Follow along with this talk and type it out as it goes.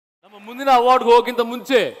ನಮ್ಮ ಮುಂದಿನ ಅವಾರ್ಡ್ ಹೋಗೋಕ್ಕಿಂತ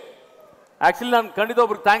ಮುಂಚೆ ಆಕ್ಚುಲಿ ನಾನು ಖಂಡಿತ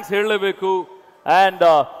ಒಬ್ರಿಗೆ ಥ್ಯಾಂಕ್ಸ್ ಹೇಳಲೇಬೇಕು. ಆ್ಯಂಡ್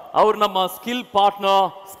ಅವ್ರು ನಮ್ಮ skill partner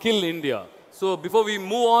skill India. So before we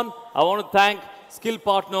move on I want to thank skill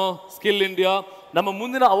partner skill India. ನಮ್ಮ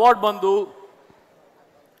ಮುಂದಿನ ಅವಾರ್ಡ್ ಬಂದು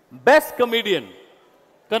ಬೆಸ್ಟ್ ಕಮಿಡಿಯನ್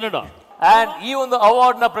ಕನ್ನಡ. ಆ್ಯಂಡ್ ಈ ಒಂದು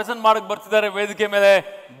ಅವಾರ್ಡ್ನ ಪ್ರೆಸೆಂಟ್ ಮಾಡಕ್ಕೆ ಬರ್ತಿದ್ದಾರೆ ವೇದಿಕೆ ಮೇಲೆ.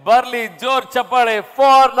 ಬರ್ಲಿ ಜೋರ್ ಚಪ್ಪಾಳೆ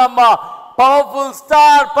ಫಾರ್ ನಮ್ಮ powerful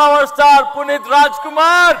star power star Puneeth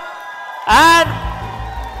Rajkumar and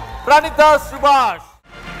Pranitha Subhash.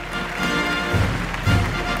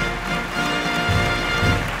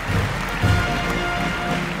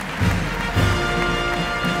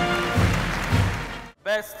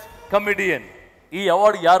 Best comedian. ಈ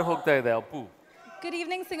ಅವಾರ್ಡ್ ಯಾರು ಹೋಗ್ತಾ ಇದೆ Appu? Good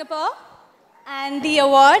evening Singapore, and the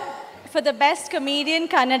award for the best comedian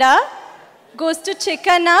Kannada goes to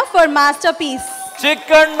Chikkanna for masterpiece.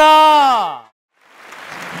 Chikkanna.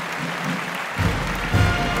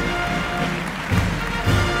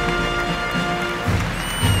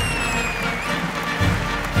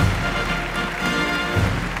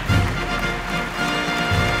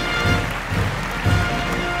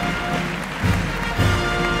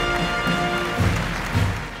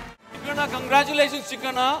 Congratulations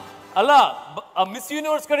Chikkanna. ಅಲ್ಲ ಮಿಸ್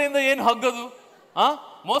ಯೂನಿವರ್ಸ್ ಕಡೆಯಿಂದ ಏನು ಹಗ್ಗದು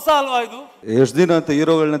ಮೋಸ ಅಲ್ವಾ ಇದು? ಎಷ್ಟು ದಿನ ಅಂತ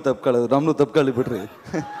ಹೀರೋಗಳನ್ನ ತಪ್ಕೊಳ್ಳೋದು, ನಮ್ಮನ್ನು ತಪ್ಕೊಳ್ಳಿ ಬಿಡ್ರಿ.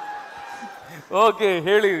 ಓಕೆ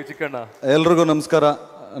ಹೇಳಿ ಚಿಕ್ಕಣ್ಣ. ಎಲ್ರಿಗೂ ನಮಸ್ಕಾರ.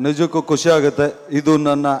 ನಿಜಕ್ಕೂ ಖುಷಿ ಆಗುತ್ತೆ. ಇದು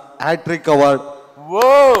ನನ್ನ ಹ್ಯಾಟ್ರಿಕ್ ಅವಾರ್ಡ್.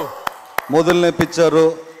 ಮೊದಲನೇ ಪಿಕ್ಚರು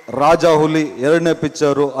ರಾಜ ಹುಲಿ, ಎರಡನೇ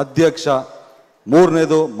ಪಿಕ್ಚರು ಅಧ್ಯಕ್ಷ,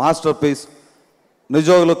 ಮೂರನೇದು ಮಾಸ್ಟರ್ ಪೀಸ್.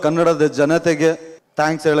 ನಿಜವಾಗ್ಲೂ ಕನ್ನಡದ ಜನತೆಗೆ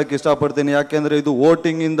ಥ್ಯಾಂಕ್ಸ್ ಹೇಳಕ್ಕೆ ಇಷ್ಟಪಡ್ತೀನಿ. ಯಾಕೆಂದರೆ ಇದು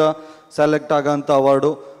ವೋಟಿಂಗಿಂದ ಸೆಲೆಕ್ಟ್ ಆಗೋಂಥ ಅವಾರ್ಡು.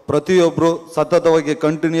 ಪ್ರತಿಯೊಬ್ಬರು ಸತತವಾಗಿ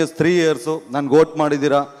ಕಂಟಿನ್ಯೂಸ್ 3 ಇಯರ್ಸು ನನಗೆ ವೋಟ್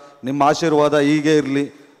ಮಾಡಿದ್ದೀರಾ. ನಿಮ್ಮ ಆಶೀರ್ವಾದ ಹೀಗೆ ಇರಲಿ.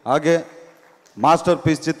 ಹಾಗೆ ಮಾಸ್ಟರ್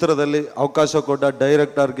ಪೀಸ್ ಚಿತ್ರದಲ್ಲಿ ಅವಕಾಶ ಕೊಟ್ಟ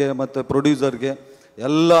ಡೈರೆಕ್ಟರ್ಗೆ ಮತ್ತು ಪ್ರೊಡ್ಯೂಸರ್ಗೆ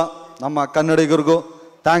ಎಲ್ಲ ನಮ್ಮ ಕನ್ನಡಿಗರಿಗೂ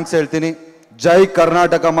ಥ್ಯಾಂಕ್ಸ್ ಹೇಳ್ತೀನಿ. ಜೈ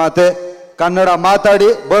ಕರ್ನಾಟಕ ಮಾತೆ. ಕನ್ನಡ ಮಾತಾಡಿ,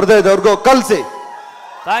 ಬರ್ದೇ ಇದ್ದವ್ರಿಗೂ ಕಲಿಸಿ.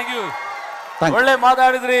 Thank you. ಒಳ್ಳೆ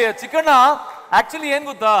ಮಾತಾಡಿದ್ರಿ ಚಿಕ್ಕಣ್ಣ. ಆಕ್ಚುಲಿ ಏನ್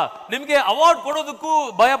ಗೊತ್ತಾ, ನಿಮ್ಗೆ ಅವಾರ್ಡ್ ಕೊಡೋದಕ್ಕೂ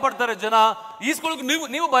ಭಯ ಪಡ್ತಾರೆ ಜನ, ಈಸ್ಕೊಳ್ಳೋಕೆ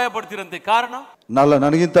ನೀವು ಭಯ ಪಡ್ತೀರಂತೆ. ಕಾರಣ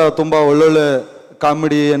ನನಗಿಂತ ತುಂಬಾ ಒಳ್ಳೊಳ್ಳೆ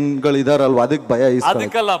ಕಾಮಿಡಿಯನ್ಗಳು ಇದಾರಲ್ವಾ, ಅದಕ್ಕೆ ಭಯ.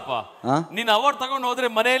 ಅದಕ್ಕಲ್ಲಪ್ಪ, ನೀನ್ ಅವಾರ್ಡ್ ತಗೊಂಡು ಹೋದ್ರೆ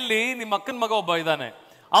ಮನೆಯಲ್ಲಿ ನಿಮ್ಮ ಅಕ್ಕನ ಮಗ ಒಬ್ಬ ಇದ್ದಾನೆ,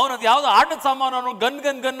 ಅವನು ಅದು ಯಾವ್ದು ಆಟದ ಸಾಮಾನು ಗನ್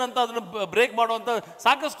ಗನ್ ಗನ್ ಅಂತ ಅದನ್ನ ಬ್ರೇಕ್ ಮಾಡುವಂತ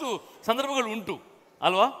ಸಾಕಷ್ಟು ಸಂದರ್ಭಗಳು ಉಂಟು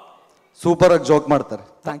ಅಲ್ವಾ? ಸೂಪರ್ ಆಗಿ ಜೋಕ್ ಮಾಡ್ತಾರೆ.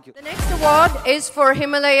 Thank you. The next award is for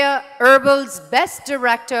Himalaya Herbal's Best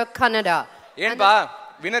Director Kannada. ಏನ್ ಬಾ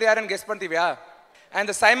ವಿನ್ನರ್ ಯಾರನ್ನು guess ಮಾಡ್ತೀವ್ಯಾ? And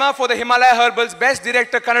the SIIMA for the Himalaya Herbal's Best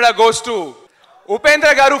Director Kannada goes to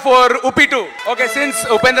Upendra Garu for Upitu. Okay, since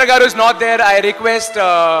Upendra Garu is not there, I request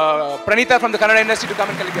Pranitha from the Kannada industry to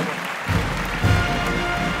come and collect the award.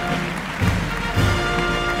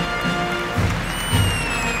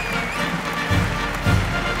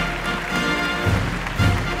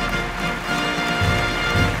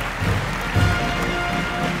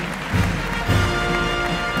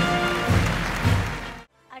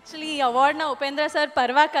 Actually ಈ ಅವಾರ್ಡ್ನ Upendra sir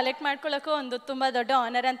ಪರವಾಗಿ collect ಮಾಡ್ಕೊಳ್ಳೋಕ್ಕೂ ಒಂದು ತುಂಬ ದೊಡ್ಡ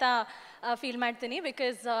honour ಅಂತ feel ಮಾಡ್ತೀನಿ.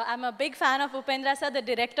 Because I am a big fan of Upendra sir, the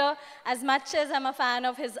director, as much as I am a fan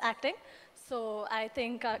of his acting. So I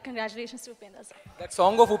think congratulations to Upendra sir. That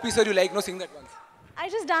song of Upi sir you like, no, sing that once. I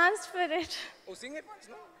just danced for it. Oh, sing it once,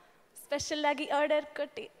 no? Special ಆಗಿ order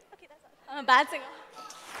ಕೊಟ್ಟು. Okay, that's all. I'm a bad singer.